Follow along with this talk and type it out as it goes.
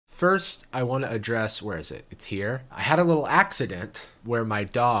First, I want to address, where is it? It's here. I had a little accident where my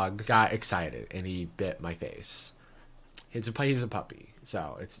dog got excited and he bit my face. He's a puppy,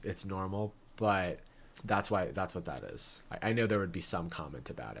 so it's normal, but that's what that is. I know there would be some comment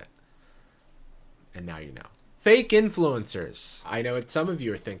about it. And now you know. Fake influencers. I know what some of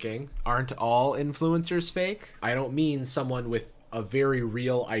you are thinking. Aren't all influencers fake? I don't mean someone with a very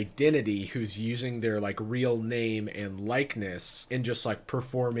real identity who's using their like real name and likeness and just like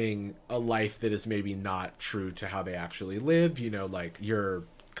performing a life that is maybe not true to how they actually live, you know, like your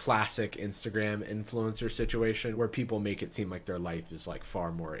classic Instagram influencer situation where people make it seem like their life is like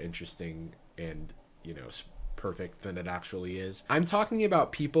far more interesting and, you know, perfect than it actually is. I'm talking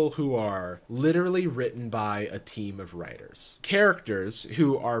about people who are literally written by a team of writers. Characters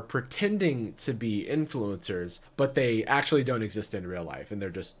who are pretending to be influencers, but they actually don't exist in real life and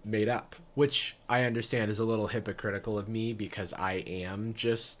they're just made up, which I understand is a little hypocritical of me because I am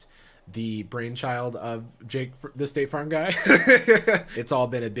just the brainchild of Jake, the State Farm guy. It's all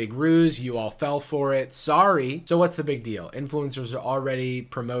been a big ruse. You all fell for it. Sorry. So what's the big deal? Influencers are already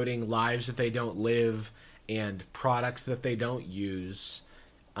promoting lives that they don't live and products that they don't use,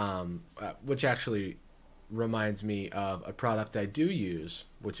 which actually reminds me of a product I do use,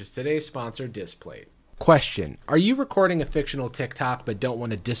 which is today's sponsor, Displate. Question: are you recording a fictional TikTok but don't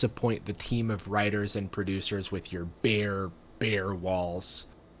want to disappoint the team of writers and producers with your bare walls?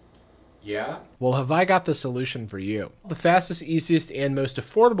 Yeah? Well, have I got the solution for you. The fastest, easiest, and most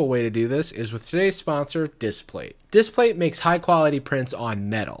affordable way to do this is with today's sponsor, Displate. Displate makes high-quality prints on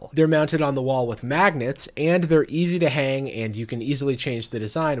metal. They're mounted on the wall with magnets, and they're easy to hang, and you can easily change the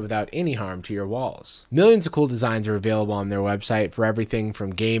design without any harm to your walls. Millions of cool designs are available on their website for everything from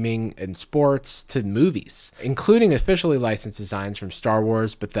gaming and sports to movies, including officially licensed designs from Star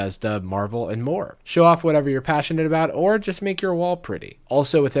Wars, Bethesda, Marvel, and more. Show off whatever you're passionate about, or just make your wall pretty.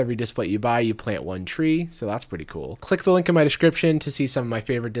 Also, with every Displate you buy, you plant one tree, so that's pretty cool. Click the link in my description to see some of my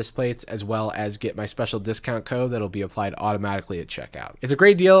favorite Displates, as well as get my special discount code that'll be applied automatically at checkout. It's a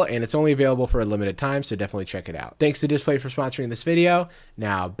great deal, and it's only available for a limited time, so definitely check it out. Thanks to Displate for sponsoring this video.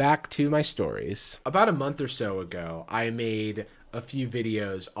 Now, back to my stories. About a month or so ago, I made a few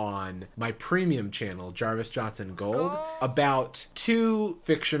videos on my premium channel, Jarvis Johnson Gold, about two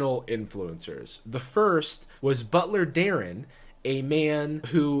fictional influencers. The first was Butler Darren, a man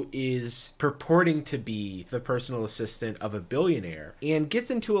who is purporting to be the personal assistant of a billionaire and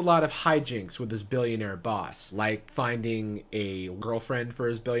gets into a lot of hijinks with his billionaire boss, like finding a girlfriend for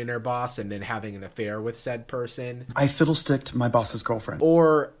his billionaire boss and then having an affair with said person. I fiddlesticked my boss's girlfriend.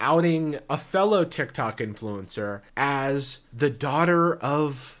 Or outing a fellow TikTok influencer as the daughter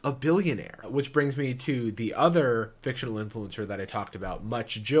of a billionaire. Which brings me to the other fictional influencer that I talked about,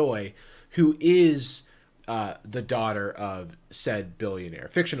 Much Joy, who is the daughter of said billionaire,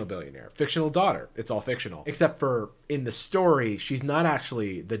 fictional daughter. It's all fictional, except for in the story, she's not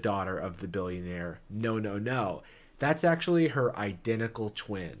actually the daughter of the billionaire. No. That's actually her identical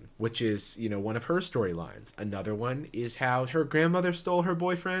twin, which is, you know, one of her storylines. Another one is how her grandmother stole her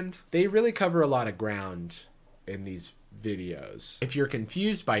boyfriend. They really cover a lot of ground in these videos. If you're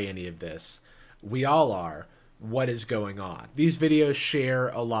confused by any of this, we all are. What is going on? These videos share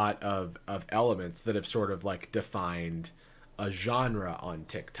a lot of elements that have sort of like defined a genre on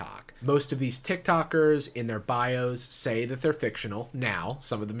TikTok. Most of these TikTokers in their bios say that they're fictional. Now,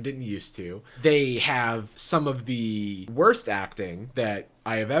 some of them didn't used to. They have some of the worst acting that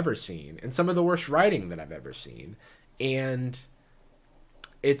I have ever seen and some of the worst writing that I've ever seen. And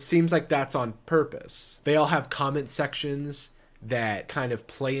it seems like that's on purpose. They all have comment sections that kind of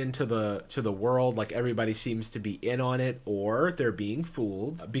play into the world, like everybody seems to be in on it, or they're being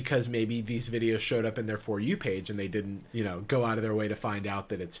fooled because maybe these videos showed up in their For You page and they didn't, you know, go out of their way to find out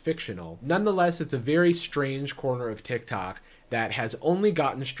that it's fictional. Nonetheless, it's a very strange corner of TikTok that has only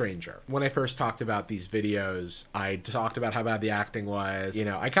gotten stranger. When I first talked about these videos, I talked about how bad the acting was. You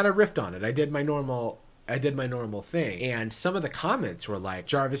know, I kind of riffed on it. I did my normal thing. And some of the comments were like,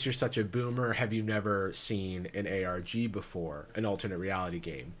 Jarvis, you're such a boomer. Have you never seen an ARG before? An alternate reality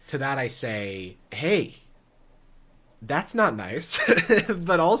game. To that I say, hey, that's not nice.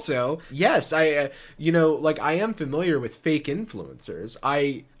 But also, yes, you know, like I am familiar with fake influencers.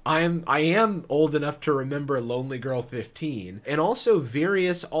 I am old enough to remember Lonely Girl 15 and also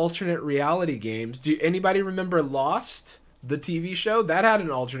various alternate reality games. Do anybody remember Lost? The TV show that had an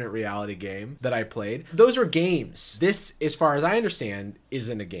alternate reality game that I played. Those are games. This, as far as I understand,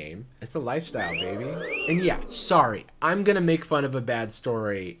 isn't a game. It's a lifestyle, baby. And yeah, sorry, I'm gonna make fun of a bad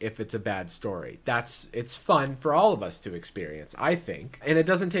story if it's a bad story. It's fun for all of us to experience, I think. And it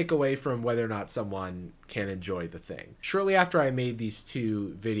doesn't take away from whether or not someone can enjoy the thing. Shortly after I made these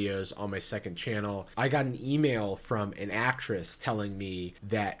 2 videos on my second channel, I got an email from an actress telling me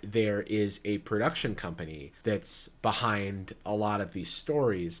that there is a production company that's behind a lot of these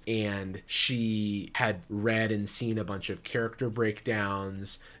stories, and she had read and seen a bunch of character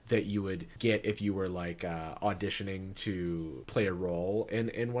breakdowns that you would get if you were like auditioning to play a role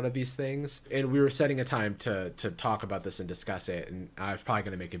in one of these things. And we were setting a time to talk about this and discuss it, and I was probably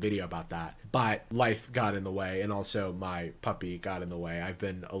going to make a video about that, but life got in the way, and also my puppy got in the way. I've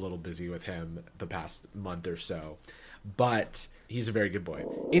been a little busy with him the past month or so, but he's a very good boy.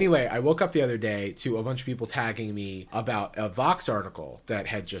 Anyway, I woke up the other day to a bunch of people tagging me about a Vox article that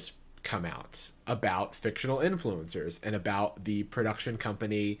had just come out about fictional influencers and about the production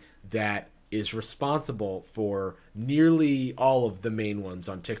company that is responsible for nearly all of the main ones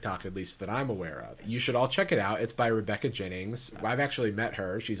on TikTok, at least that I'm aware of. You should all check it out. It's by Rebecca Jennings. I've actually met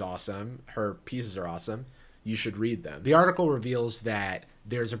her. She's awesome. Her pieces are awesome. You should read them. The article reveals that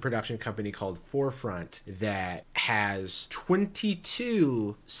there's a production company called FourFront that has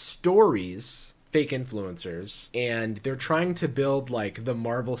 22 stories, fake influencers, and they're trying to build like the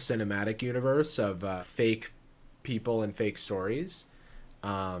Marvel Cinematic Universe of fake people and fake stories.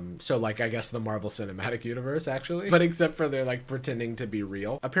 So like, I guess the Marvel Cinematic Universe actually, but except for they're like pretending to be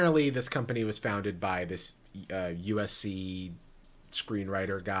real. Apparently this company was founded by this USC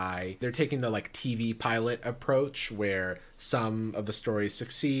screenwriter guy. They're taking the like TV pilot approach where some of the stories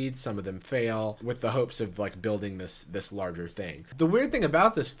succeed, some of them fail, with the hopes of like building this larger thing. The weird thing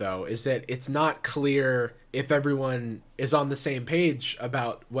about this though is that it's not clear if everyone is on the same page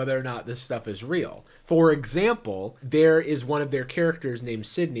about whether or not this stuff is real. For example, there is one of their characters named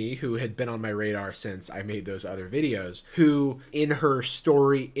Sydney, who had been on my radar since I made those other videos, who in her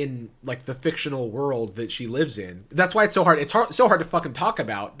story, in like the fictional world that she lives in, that's why it's so hard. It's so hard to fucking talk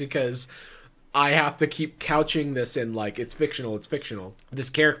about, because I have to keep couching this in like, it's fictional, it's fictional. This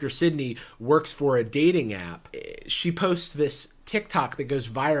character, Sydney, works for a dating app. She posts this TikTok that goes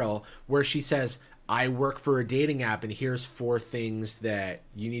viral where she says, I work for a dating app and here's 4 things that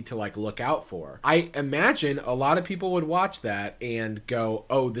you need to like look out for. I imagine a lot of people would watch that and go,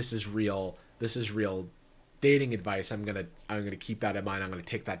 oh, this is real. This is real dating advice. I'm gonna keep that in mind. I'm gonna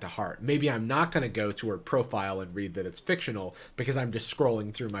take that to heart. Maybe I'm not gonna go to her profile and read that it's fictional because I'm just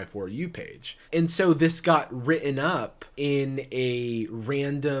scrolling through my For You page. And so this got written up in a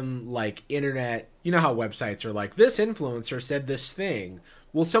random like internet, you know how websites are like, this influencer said this thing.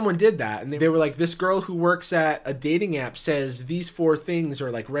 Well, someone did that, and they were like, this girl who works at a dating app says these 4 things are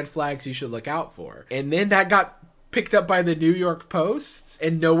like red flags you should look out for. And then that got picked up by the New York Post,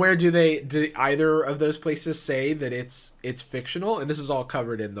 and nowhere do either of those places say that it's fictional. And this is all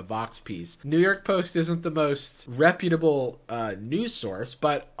covered in the Vox piece. New York Post isn't the most reputable news source,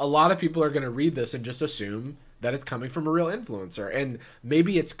 but a lot of people are going to read this and just assume that it's coming from a real influencer. And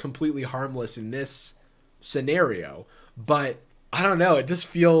maybe it's completely harmless in this scenario, but I don't know, it just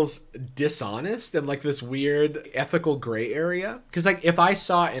feels dishonest and like this weird ethical gray area. Because like, if I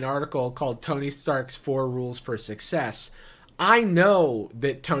saw an article called Tony Stark's 4 Rules for Success, I know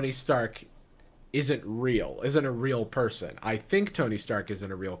that Tony Stark isn't a real person. I think Tony Stark isn't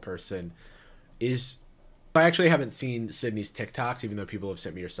a real person. I actually haven't seen Sydney's TikToks, even though people have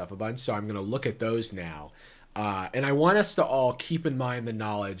sent me your stuff a bunch, so I'm going to look at those now. And I want us to all keep in mind the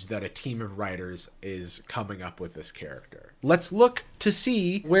knowledge that a team of writers is coming up with this character. Let's look to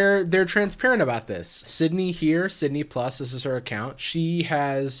see where they're transparent about this. Sydney here, Sydney Plus, this is her account. She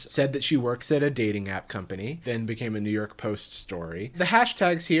has said that she works at a dating app company, then became a New York Post story. The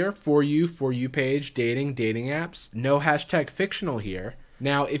hashtags here, For You page, dating apps. No hashtag fictional here.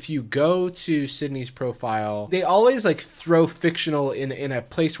 Now, if you go to Sydney's profile, they always like throw fictional in a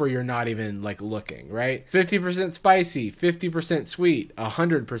place where you're not even like looking, right? 50% spicy, 50% sweet,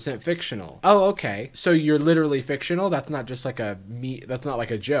 100% fictional. Oh, okay. So you're literally fictional? That's not just like that's not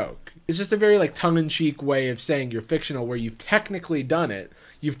like a joke. It's just a very like tongue-in-cheek way of saying you're fictional where you've technically done it.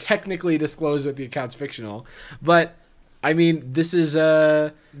 You've technically disclosed that the account's fictional, but I mean, this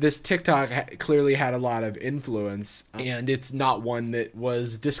TikTok clearly had a lot of influence, and it's not one that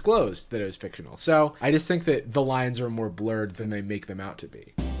was disclosed that it was fictional. So I just think that the lines are more blurred than they make them out to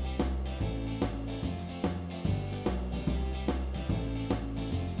be.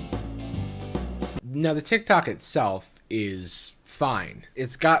 Now, the TikTok itself is fine.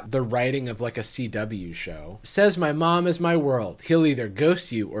 It's got the writing of like a CW show. Says my mom is my world. He'll either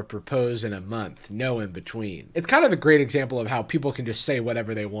ghost you or propose in a month. No in between. It's kind of a great example of how people can just say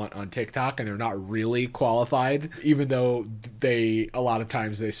whatever they want on TikTok and they're not really qualified, even though a lot of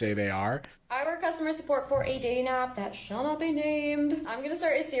times they say they are. I work customer support for a dating app that shall not be named. I'm gonna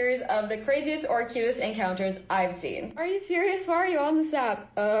start a series of the craziest or cutest encounters I've seen. Are you serious? Why are you on this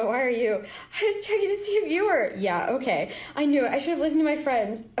app? Why are you? I was checking to see if you were. Yeah, okay. I knew it. I should have listened to my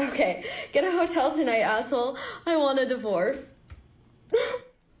friends. Okay. Get a hotel tonight, asshole. I want a divorce.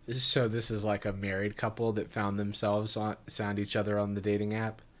 So this is like a married couple that found each other on the dating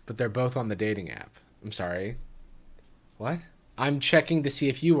app, but they're both on the dating app. I'm sorry. What? I'm checking to see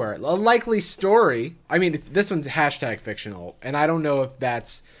if you were. A likely story. I mean, this one's hashtag fictional, and I don't know if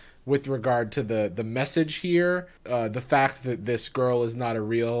that's with regard to the message here, the fact that this girl is not a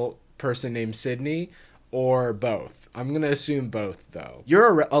real person named Sydney, or both. I'm going to assume both, though.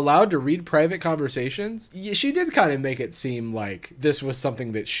 You're allowed to read private conversations? She did kind of make it seem like this was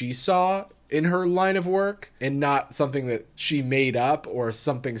something that she saw in her line of work and not something that she made up or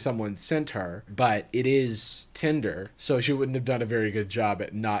something someone sent her. But it is Tinder, so she wouldn't have done a very good job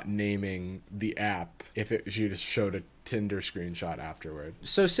at not naming the app if she just showed a Tinder screenshot afterward.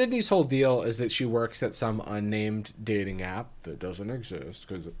 So Sydney's whole deal is that she works at some unnamed dating app that doesn't exist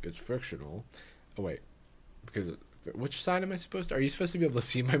because it's fictional. Oh, wait. Because which side am I supposed to? Are you supposed to be able to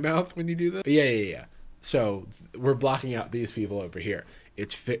see my mouth when you do this? But yeah. So we're blocking out these people over here.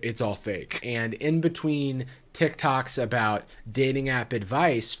 It's all fake. And in between TikToks about dating app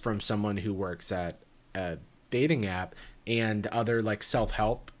advice from someone who works at a dating app and other like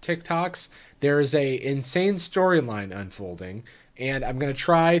self-help TikToks, there is a insane storyline unfolding, and I'm going to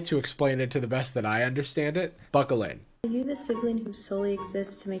try to explain it to the best that I understand it. Buckle in. Are you the sibling who solely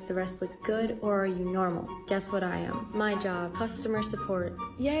exists to make the rest look good, or are you normal? Guess what I am. My job, customer support.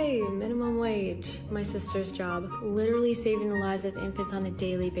 Yay, minimum wage. My sister's job, literally saving the lives of infants on a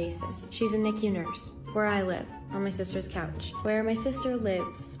daily basis. She's a NICU nurse. Where I live, on my sister's couch. Where my sister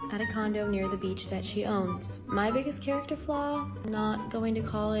lives, at a condo near the beach that she owns. My biggest character flaw? Not going to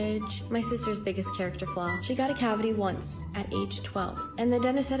college. My sister's biggest character flaw? She got a cavity once, at age 12. And the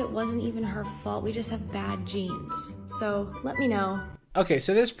dentist said it wasn't even her fault, we just have bad genes. So, let me know. Okay,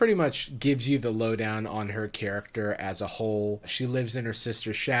 so this pretty much gives you the lowdown on her character as a whole. She lives in her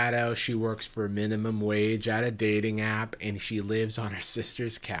sister's shadow, she works for minimum wage at a dating app, and she lives on her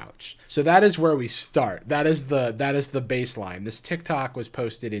sister's couch. So that is where we start. That is the baseline. This TikTok was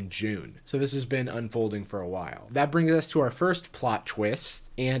posted in June, so this has been unfolding for a while. That brings us to our first plot twist,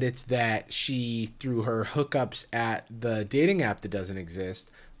 and it's that she, through her hookups at the dating app that doesn't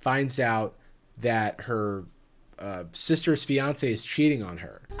exist, finds out that her sister's fiance is cheating on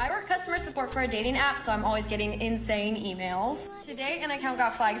her. I work customer support for a dating app, so I'm always getting insane emails. Today, an account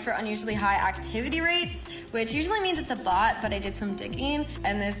got flagged for unusually high activity rates, which usually means it's a bot, but I did some digging,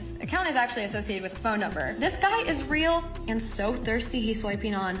 and this account is actually associated with a phone number. This guy is real and so thirsty, he's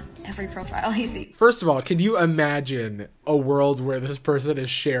swiping on every profile he sees. First of all, can you imagine a world where this person is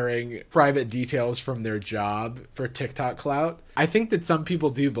sharing private details from their job for TikTok clout? I think that some people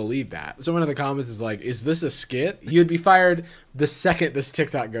do believe that. Someone in the comments is like, is this a skit? You'd be fired the second this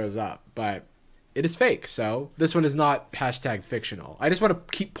TikTok goes up, but it is fake. So this one is not hashtag fictional. I just want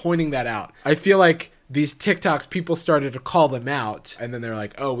to keep pointing that out. I feel like these TikToks, people started to call them out, and then they're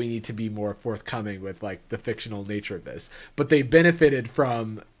like, oh, we need to be more forthcoming with like the fictional nature of this. But they benefited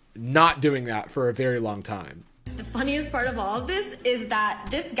from not doing that for a very long time. The funniest part of all of this is that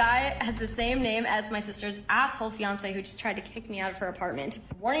this guy has the same name as my sister's asshole fiance who just tried to kick me out of her apartment.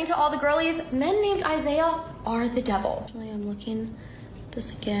 Warning to all the girlies, men named Isaiah are the devil. Actually, I'm looking at this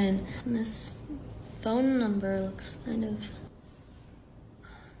again, and this phone number looks kind of...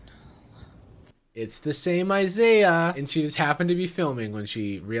 It's the same Isaiah, and she just happened to be filming when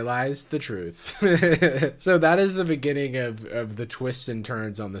she realized the truth. So that is the beginning of the twists and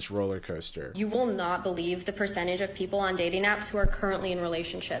turns on this roller coaster. You will not believe the percentage of people on dating apps who are currently in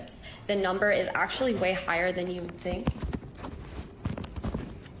relationships. The number is actually way higher than you would think.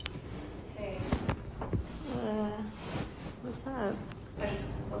 Hey. What's up? I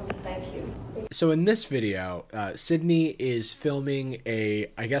just wanted to thank you. So in this video, Sydney is filming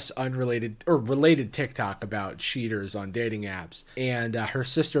a, I guess, unrelated or related TikTok about cheaters on dating apps. And her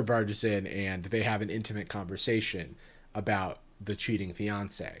sister barges in and they have an intimate conversation about the cheating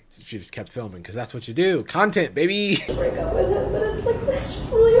fiance. She just kept filming because that's what you do. Content, baby! Break up with him, but it's like, it's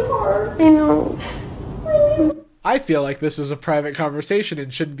just really hard. I know. Really? I feel like this is a private conversation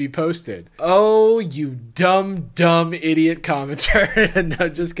and shouldn't be posted. Oh, you dumb idiot commenter. No,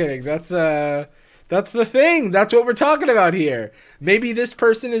 just kidding. That's the thing. That's what we're talking about here. Maybe this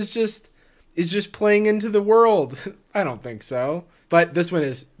person is just playing into the world. I don't think so. But this one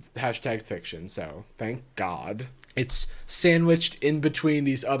is hashtag fiction, so thank God. It's sandwiched in between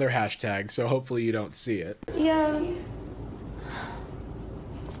these other hashtags, so hopefully you don't see it. Yeah.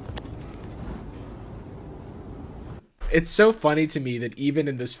 It's so funny to me that even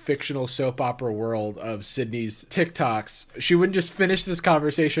in this fictional soap opera world of Sydney's TikToks, she wouldn't just finish this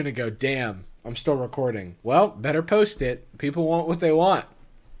conversation and go, damn, I'm still recording. Well, better post it. People want what they want.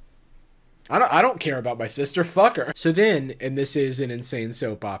 I don't care about my sister. Fuck her. So then, and this is an insane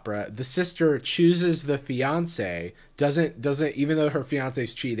soap opera, the sister chooses the fiance, doesn't, even though her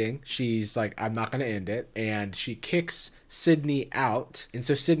fiance's cheating, she's like, I'm not going to end it. And she kicks Sydney out. And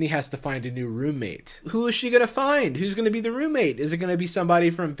so Sydney has to find a new roommate. Who is she going to find? Who's going to be the roommate? Is it going to be somebody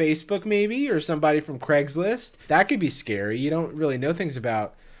from Facebook maybe? Or somebody from Craigslist? That could be scary. You don't really know things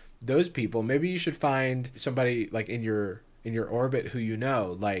about those people. Maybe you should find somebody like in your orbit who you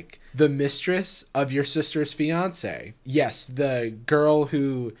know, like the mistress of your sister's fiance. Yes, the girl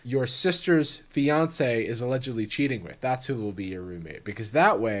who your sister's fiance is allegedly cheating with. That's who will be your roommate, because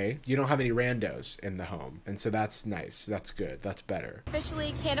that way you don't have any randos in the home. And so that's nice. That's good. That's better.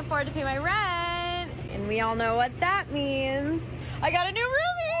 Officially can't afford to pay my rent, and we all know what that means. I got a new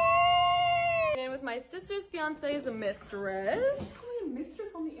roommate! And with my sister's fiance's mistress. Mistress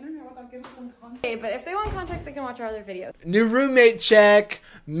on the internet without giving some context. Okay, but if they want context, they can watch our other videos. New roommate check.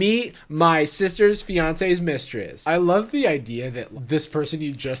 Meet my sister's fiance's mistress. I love the idea that this person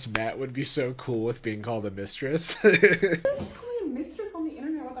you just met would be so cool with being called a mistress. Mistress on the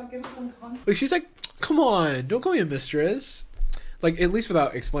internet without giving some context. Like, she's like, come on, don't call me a mistress. Like, at least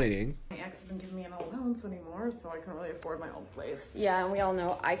without explaining. My ex isn't giving me an allowance anymore, so I couldn't really afford my old place. Yeah, and we all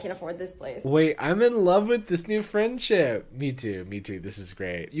know I can't afford this place. Wait, I'm in love with this new friendship. Me too, me too. This is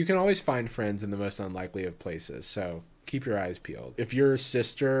great. You can always find friends in the most unlikely of places, so keep your eyes peeled. If your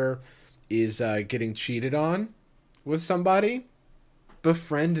sister is getting cheated on with somebody,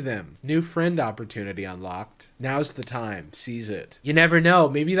 befriend them. New friend opportunity unlocked. Now's the time. Seize it. You never know.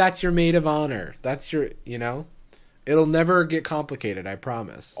 Maybe that's your maid of honor. That's your, you know? It'll never get complicated, I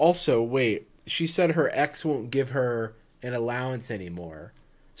promise. Also, wait, she said her ex won't give her an allowance anymore.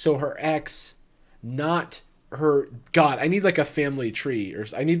 So her ex, not her... God, I need like a family tree, or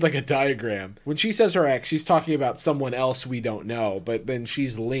I need like a diagram. When she says her ex, she's talking about someone else we don't know, but then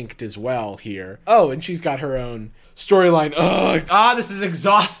she's linked as well here. Oh, and she's got her own storyline. Ugh. Ah, this is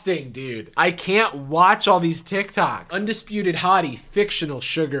exhausting, dude. I can't watch all these TikToks. Undisputed hottie, fictional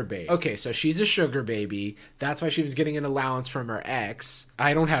sugar babe. Okay, so she's a sugar baby. That's why she was getting an allowance from her ex.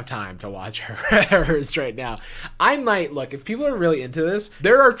 I don't have time to watch hers right now. I might, look, if people are really into this,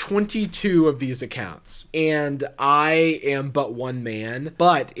 there are 22 of these accounts, and I am but one man.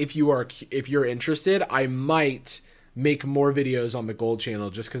 But if you're interested, I might make more videos on the Gold channel,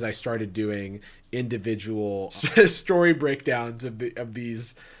 just because I started doing individual story breakdowns of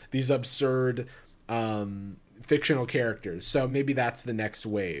these absurd fictional characters. So maybe that's the next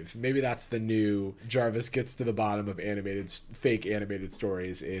wave. Maybe that's the new Jarvis gets to the bottom of fake animated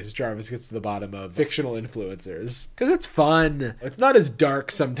stories, is Jarvis gets to the bottom of fictional influencers. Because it's fun. It's not as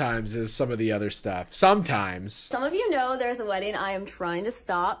dark sometimes as some of the other stuff. Sometimes. Some of you know there's a wedding I am trying to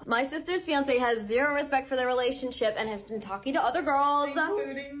stop. My sister's fiance has zero respect for their relationship and has been talking to other girls.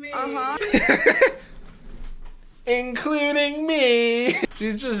 Including me. Including me.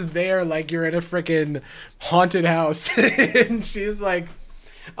 She's just there like you're in a freaking haunted house. And she's like,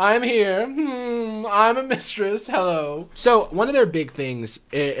 I'm here. I'm a mistress. Hello. So one of their big things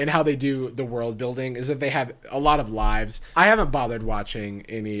in how they do the world building is that they have a lot of lives. I haven't bothered watching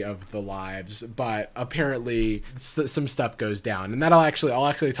any of the lives, but apparently some stuff goes down, and I'll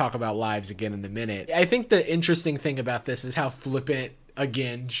actually talk about lives again in a minute. I think the interesting thing about this is how flippant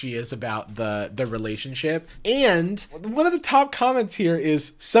again she is about the relationship. And one of the top comments here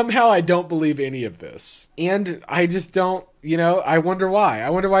is, somehow I don't believe any of this. And I just don't, you know, I wonder why. I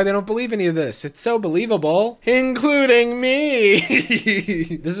wonder why they don't believe any of this. It's so believable, including me.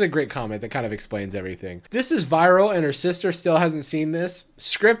 This is a great comment that kind of explains everything. This is viral and her sister still hasn't seen this.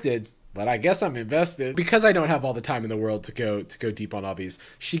 Scripted. But I guess I'm invested. Because I don't have all the time in the world to go deep on all these.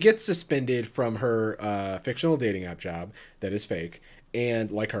 She gets suspended from her fictional dating app job that is fake.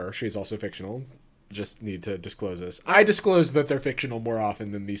 And like her, she's also fictional. Just need to disclose this. I disclose that they're fictional more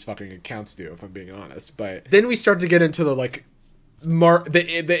often than these fucking accounts do, if I'm being honest. But then we start to get into the like the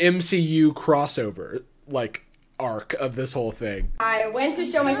MCU crossover like arc of this whole thing. I went to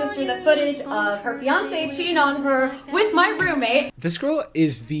show my sister the footage of her fiance cheating on her with my roommate. This girl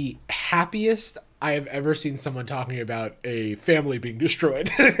is the happiest I have ever seen someone talking about a family being destroyed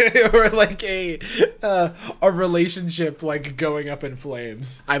or like a relationship like going up in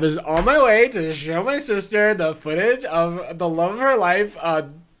flames. I was on my way to show my sister the footage of the love of her life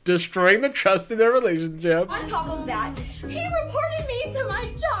destroying the trust in their relationship. On top of that, he reported me to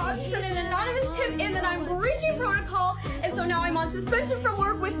my job, sent an anonymous tip in that I'm breaching protocol, and so now I'm on suspension from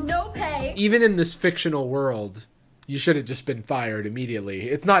work with no pay. Even in this fictional world, you should have just been fired immediately.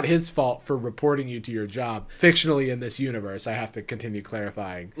 It's not his fault for reporting you to your job. Fictionally in this universe, I have to continue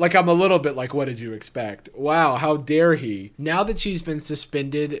clarifying. Like, I'm a little bit like, what did you expect? Wow, how dare he? Now that she's been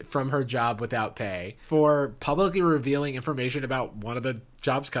suspended from her job without pay for publicly revealing information about one of the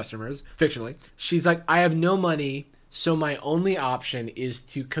job's customers, fictionally, she's like, I have no money, so my only option is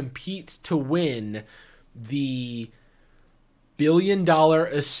to compete to win the billion-dollar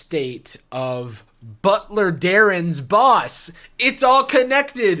estate of Butler Darren's boss. It's all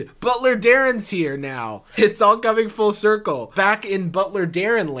connected. Butler Darren's here now. It's all coming full circle. Back in Butler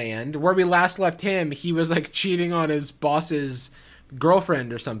Darren land, where we last left him, he was like cheating on his boss's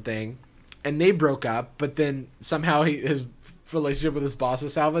girlfriend or something, and they broke up, but then somehow his relationship with his boss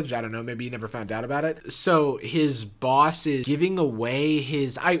is salvaged. I don't know, maybe he never found out about it. So his boss is giving away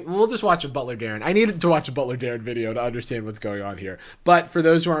his... we'll just watch a Butler Darren. I needed to watch a Butler Darren video to understand what's going on here. But for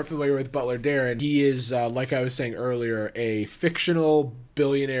those who aren't familiar with Butler Darren, he is, like I was saying earlier, a fictional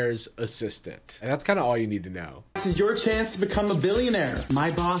billionaire's assistant. And that's kind of all you need to know. This is your chance to become a billionaire. My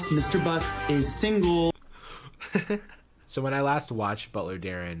boss, Mr. Butts, is single. So when I last watched Butler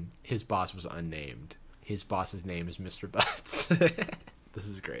Darren, his boss was unnamed. His boss's name is Mr. Butts. This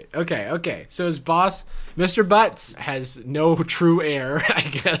is great. Okay. So his boss, Mr. Butts, has no true heir, I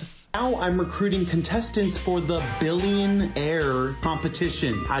guess. Now I'm recruiting contestants for the Billionaire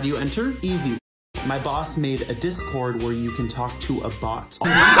competition. How do you enter? Easy. My boss made a Discord where you can talk to a bot.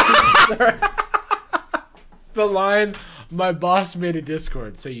 The line, my boss made a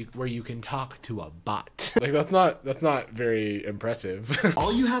Discord where you can talk to a bot. Like, that's not very impressive.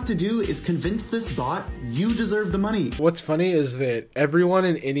 All you have to do is convince this bot you deserve the money. What's funny is that everyone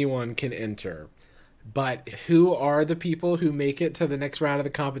and anyone can enter, but who are the people who make it to the next round of the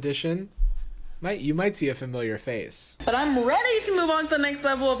competition? You might see a familiar face. But I'm ready to move on to the next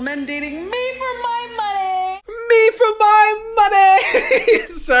level of men dating me for my money. Me for my money!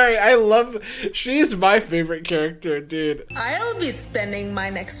 Sorry, she's my favorite character, dude. I'll be spending my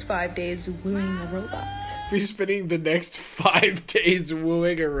next 5 days wooing a robot. Be spending the next 5 days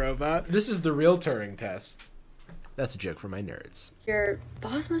wooing a robot? This is the real Turing test. That's a joke for my nerds. Your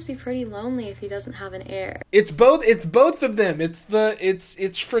boss must be pretty lonely if he doesn't have an heir. It's both of them. It's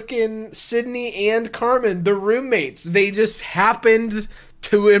freaking Sydney and Carmen, the roommates. They just happened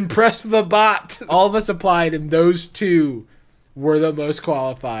to impress the bot. All of us applied and those two were the most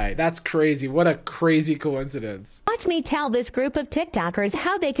qualified. That's crazy. What a crazy coincidence. Watch me tell this group of TikTokers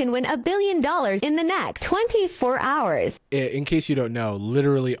how they can win $1 billion in the next 24 hours. In case you don't know,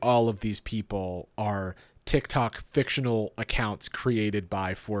 literally all of these people are TikTok fictional accounts created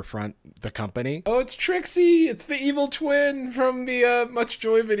by FourFront, the company. Oh, it's Trixie! It's the evil twin from the Much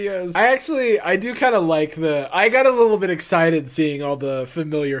Joy videos. I do kind of like I got a little bit excited seeing all the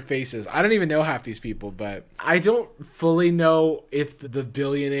familiar faces. I don't even know half these people, but I don't fully know if the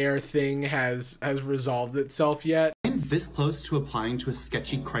billionaire thing has resolved itself yet. I'm this close to applying to a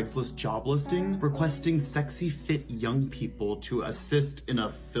sketchy Craigslist job listing, requesting sexy fit young people to assist in a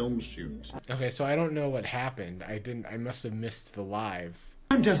film shoot. Okay, so I don't know what happened. I must have missed the live.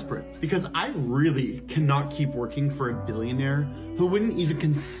 I'm desperate because I really cannot keep working for a billionaire who wouldn't even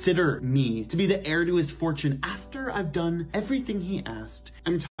consider me to be the heir to his fortune after I've done everything he asked.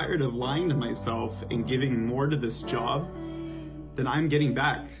 I'm tired of lying to myself and giving more to this job than I'm getting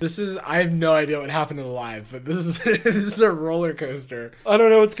back. I have no idea what happened in the live, but this is a roller coaster. I don't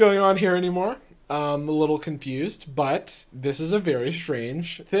know what's going on here anymore. I'm a little confused, but this is a very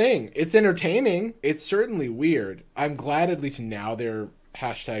strange thing. It's entertaining. It's certainly weird. I'm glad at least now they're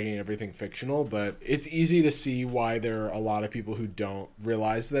hashtagging everything fictional, but it's easy to see why there are a lot of people who don't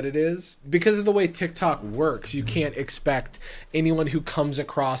realize that it is. Because of the way TikTok works, you can't expect anyone who comes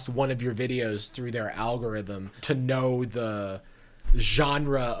across one of your videos through their algorithm to know the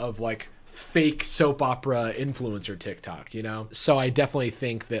genre of like fake soap opera influencer TikTok, you know? So I definitely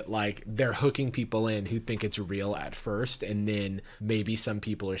think that like they're hooking people in who think it's real at first, and then maybe some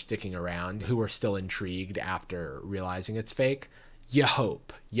people are sticking around who are still intrigued after realizing it's fake. You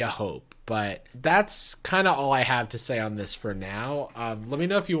hope. But that's kind of all I have to say on this for now. Let me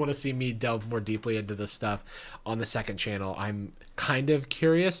know if you want to see me delve more deeply into this stuff on the second channel. I'm kind of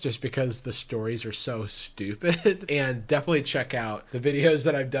curious just because the stories are so stupid. And definitely check out the videos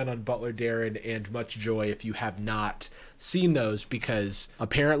that I've done on Butler Darren and Much Joy if you have not seen those, because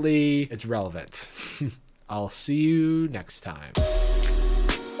apparently it's relevant. I'll see you next time.